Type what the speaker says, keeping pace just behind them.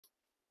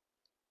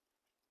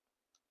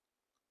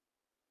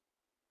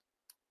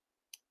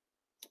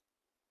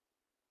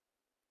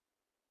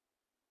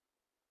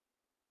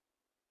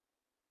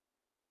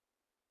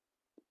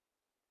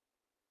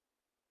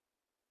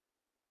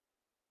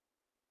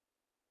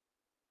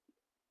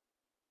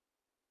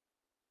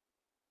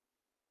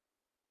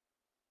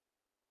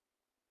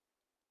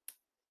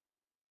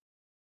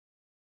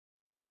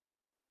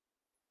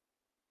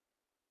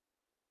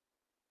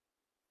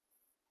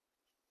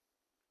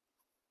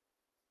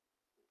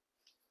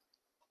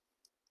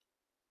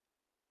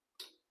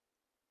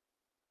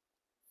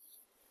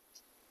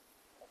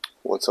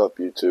What's up,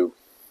 YouTube?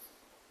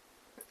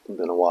 It's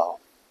been a while.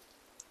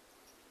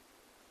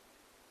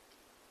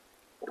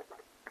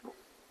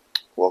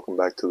 Welcome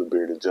back to the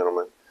Bearded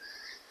Gentleman.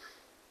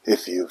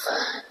 If you've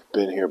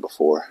been here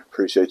before,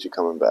 appreciate you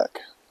coming back.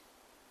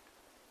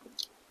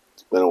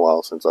 It's been a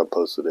while since I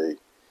posted a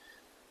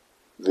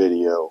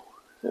video,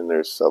 and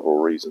there's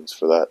several reasons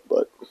for that,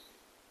 but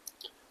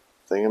I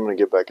think I'm going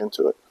to get back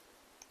into it.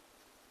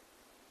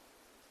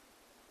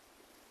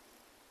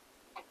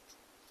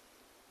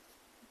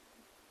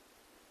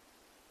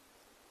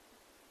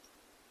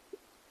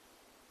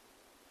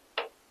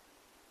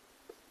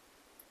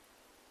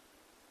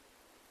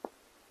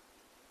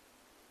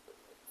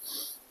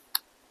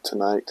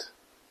 Tonight,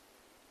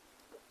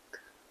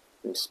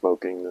 I'm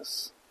smoking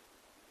this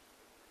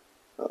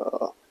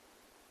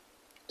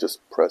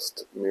just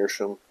pressed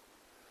meerschaum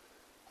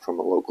from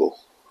a local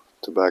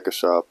tobacco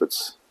shop. It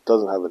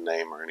doesn't have a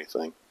name or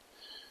anything.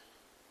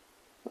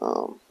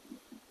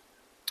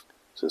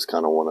 Just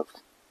kind of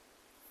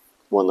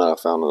one that I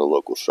found at a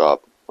local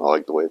shop. I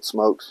like the way it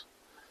smokes.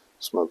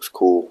 Smokes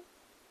cool.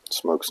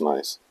 Smokes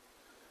nice.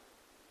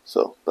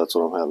 So that's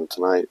what I'm having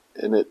tonight,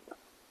 and it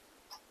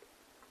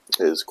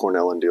is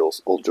Cornell &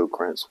 Deal's Old Joe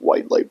Krantz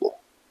White Label.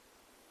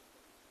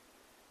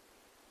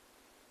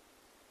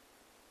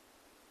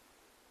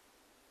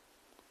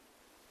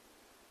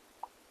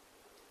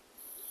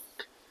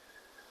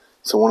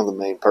 So one of the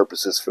main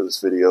purposes for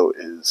this video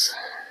is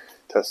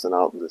testing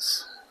out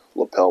this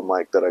lapel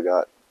mic that I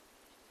got.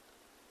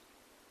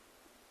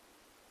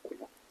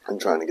 I'm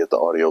trying to get the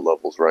audio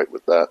levels right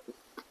with that.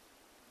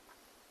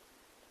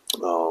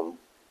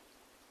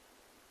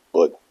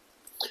 But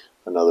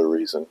another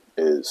reason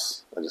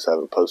is I just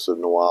haven't posted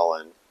in a while,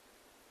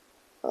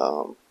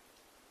 and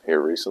here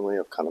recently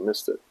I've kind of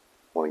missed it.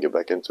 I want to get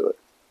back into it.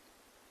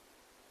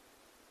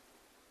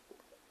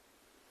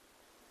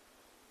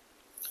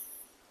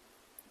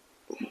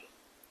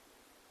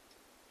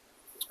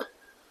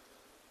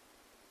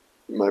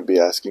 You might be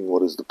asking,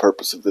 what is the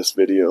purpose of this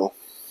video?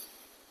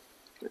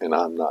 And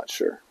I'm not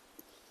sure,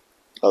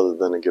 other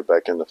than to get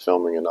back into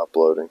filming and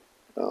uploading.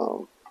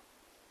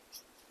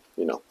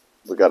 You know,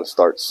 we got to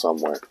start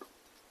somewhere.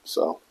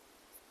 So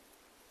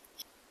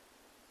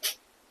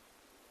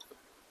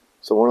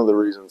one of the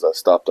reasons I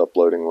stopped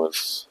uploading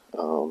was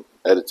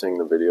editing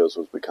the videos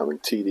was becoming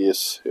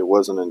tedious. It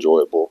wasn't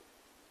enjoyable,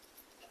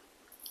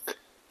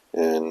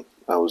 and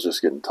I was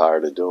just getting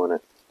tired of doing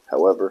it.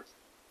 However,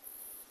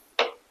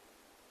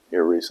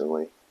 here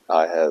recently,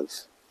 I have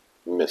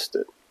missed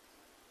it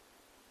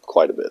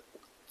quite a bit.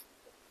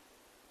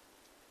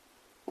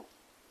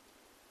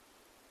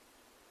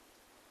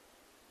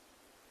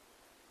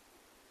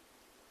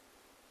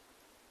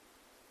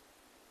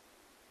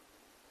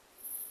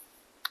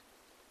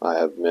 I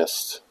have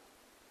missed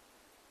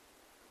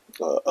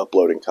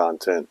uploading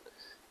content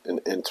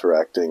and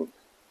interacting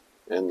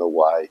in the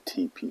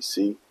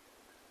YTPC.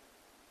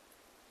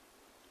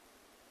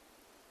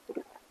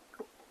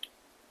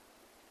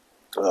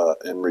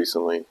 And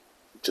recently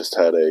just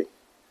had a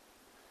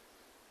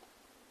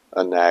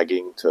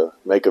nagging to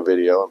make a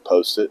video and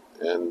post it,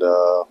 and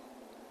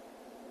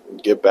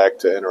get back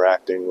to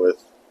interacting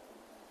with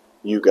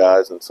you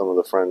guys and some of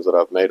the friends that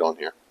I've made on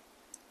here.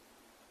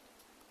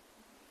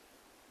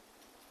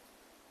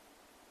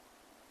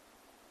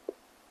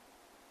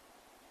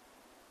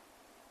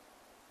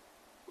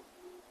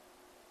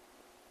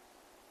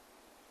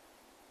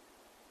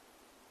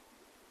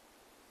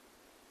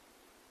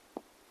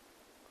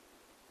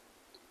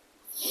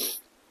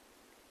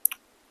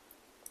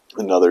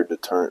 Another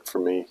deterrent for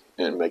me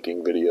in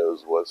making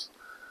videos was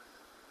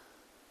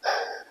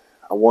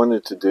I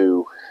wanted to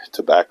do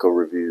tobacco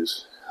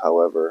reviews.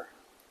 However,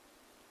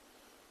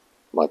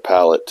 my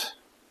palate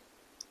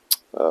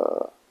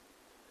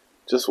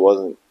just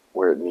wasn't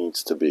where it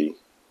needs to be.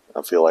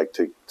 I feel like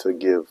to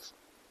give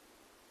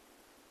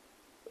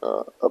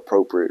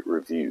appropriate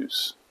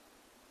reviews.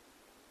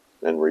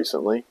 And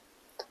recently,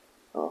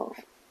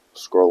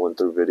 scrolling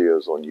through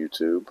videos on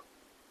YouTube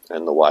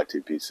and the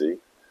YTPC,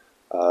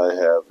 I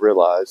have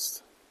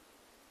realized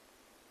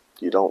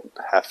you don't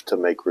have to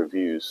make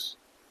reviews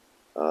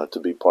to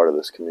be part of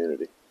this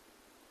community.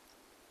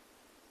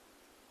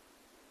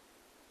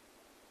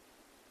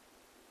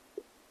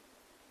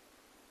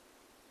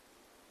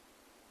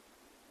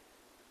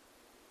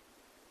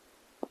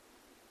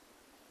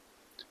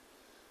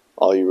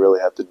 All you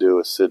really have to do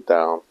is sit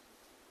down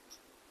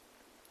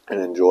and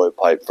enjoy a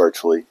pipe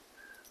virtually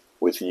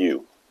with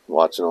you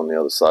watching on the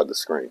other side of the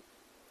screen.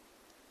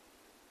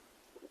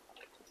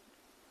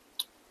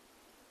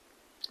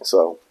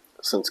 So,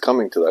 since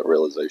coming to that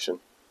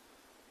realization,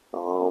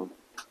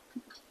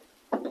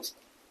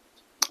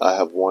 I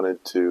have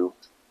wanted to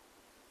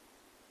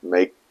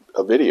make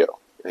a video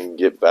and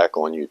get back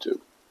on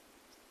YouTube.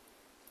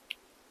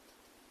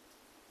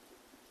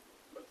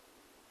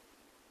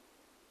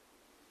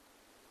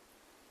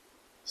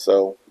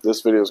 So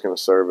this video is going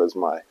to serve as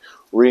my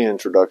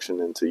reintroduction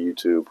into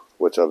YouTube,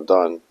 which I've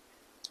done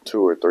 2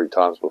 or 3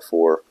 times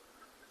before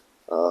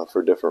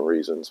for different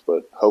reasons,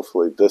 but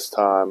hopefully this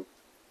time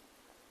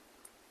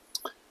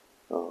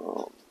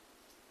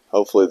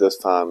hopefully this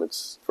time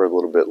it's for a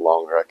little bit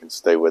longer. I can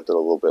stay with it a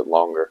little bit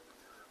longer,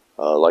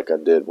 like I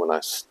did when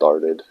I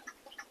started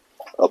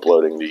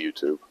uploading to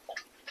YouTube.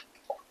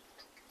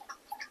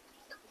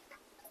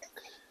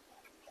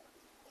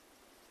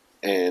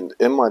 And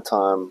in my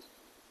time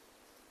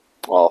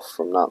off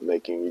from not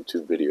making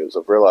YouTube videos,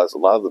 I've realized a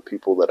lot of the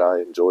people that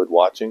I enjoyed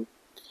watching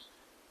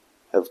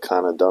have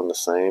kind of done the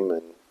same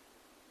and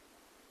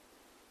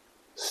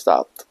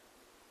stopped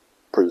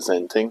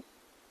presenting,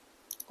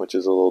 which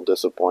is a little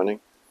disappointing.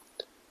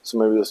 So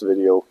maybe this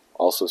video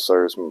also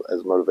serves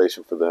as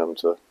motivation for them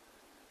to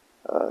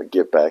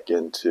get back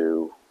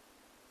into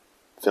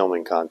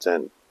filming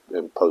content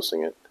and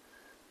posting it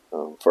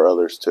for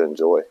others to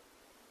enjoy.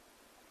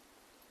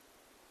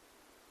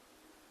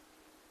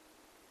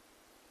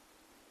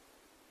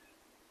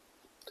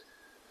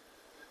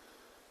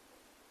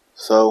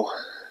 So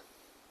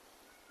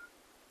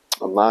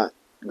I'm not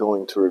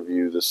going to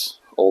review this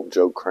old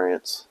Joe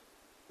Krantz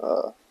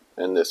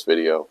in this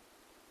video.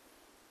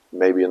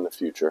 Maybe in the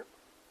future,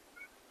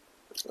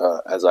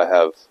 as I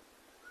have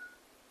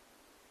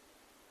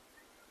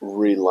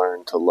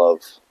relearned to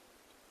love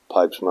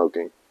pipe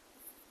smoking,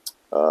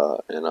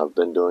 and I've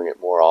been doing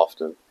it more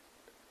often.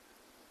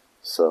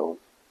 So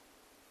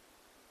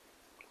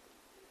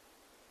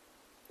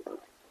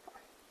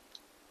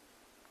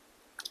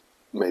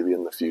maybe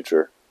in the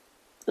future,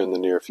 in the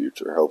near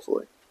future,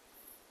 hopefully,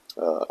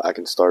 I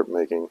can start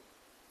making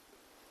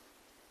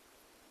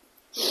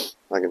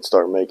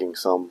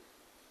some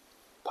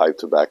pipe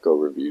tobacco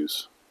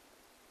reviews.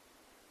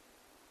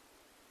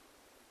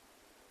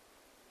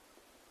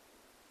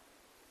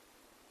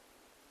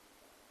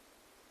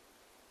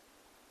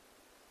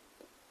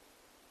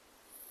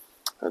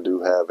 I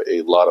do have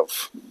a lot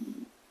of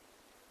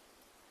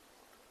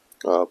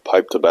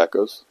pipe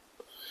tobaccos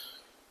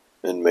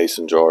in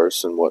mason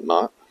jars and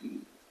whatnot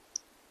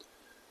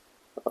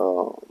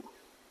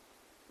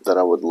that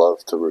I would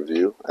love to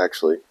review.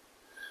 Actually,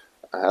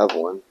 I have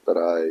one that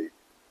I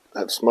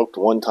have smoked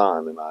one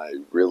time and I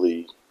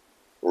really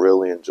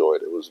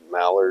enjoyed. It was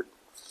Mallard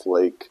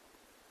Flake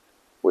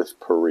with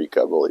Perique,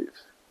 I believe,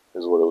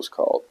 is what it was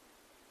called.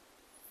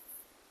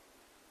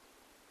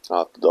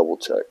 I'll have to double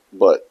check,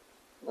 but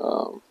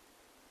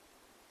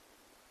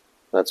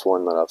that's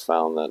one that I've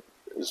found that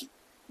is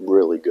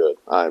really good.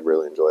 I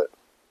really enjoy it.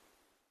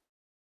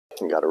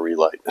 I got a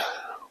relight.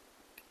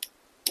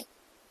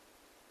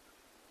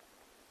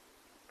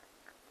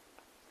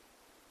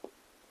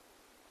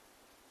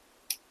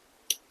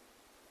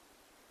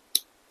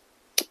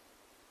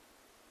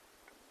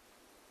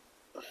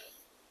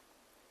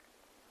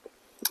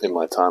 In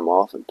my time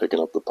off and picking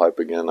up the pipe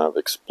again, I've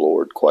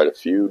explored quite a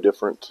few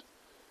different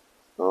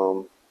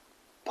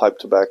pipe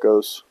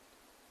tobaccos,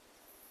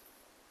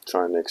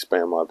 trying to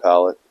expand my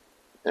palate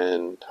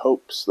in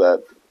hopes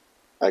that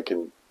I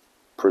can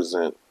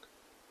present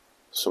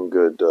some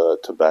good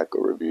tobacco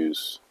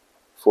reviews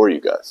for you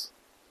guys.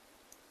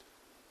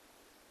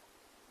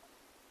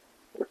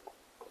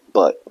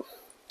 But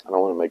I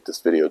don't want to make this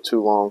video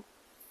too long.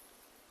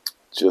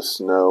 Just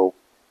know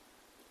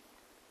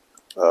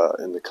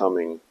in the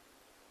coming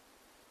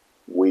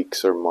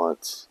weeks or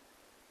months,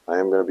 I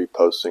am going to be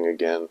posting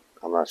again.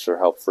 I'm not sure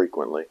how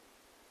frequently,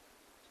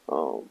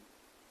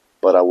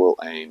 but I will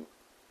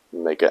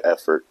make an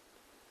effort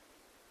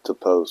to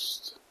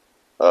post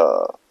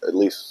at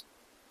least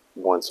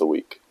once a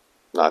week.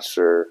 Not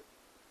sure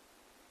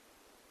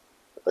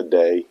a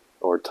day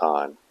or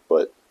time,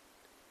 but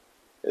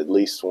at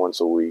least once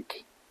a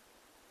week.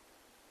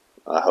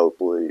 I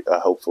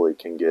hopefully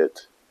can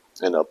get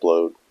an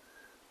upload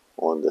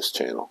on this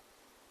channel.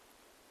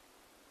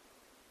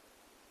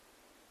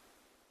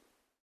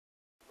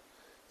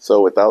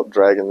 So without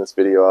dragging this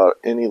video out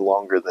any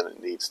longer than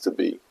it needs to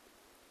be,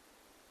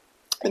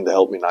 and to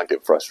help me not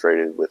get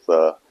frustrated with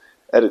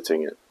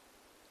editing it,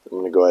 I'm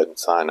going to go ahead and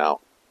sign out.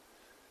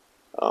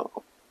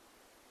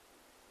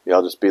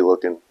 Y'all just be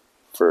looking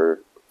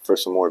for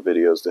some more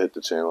videos to hit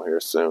the channel here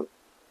soon.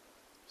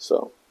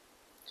 So,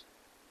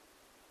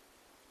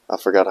 I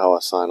forgot how I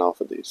sign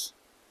off of these.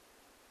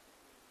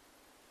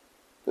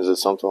 Is it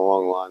something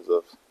along the lines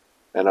of,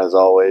 and as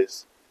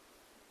always,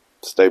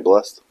 stay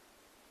blessed?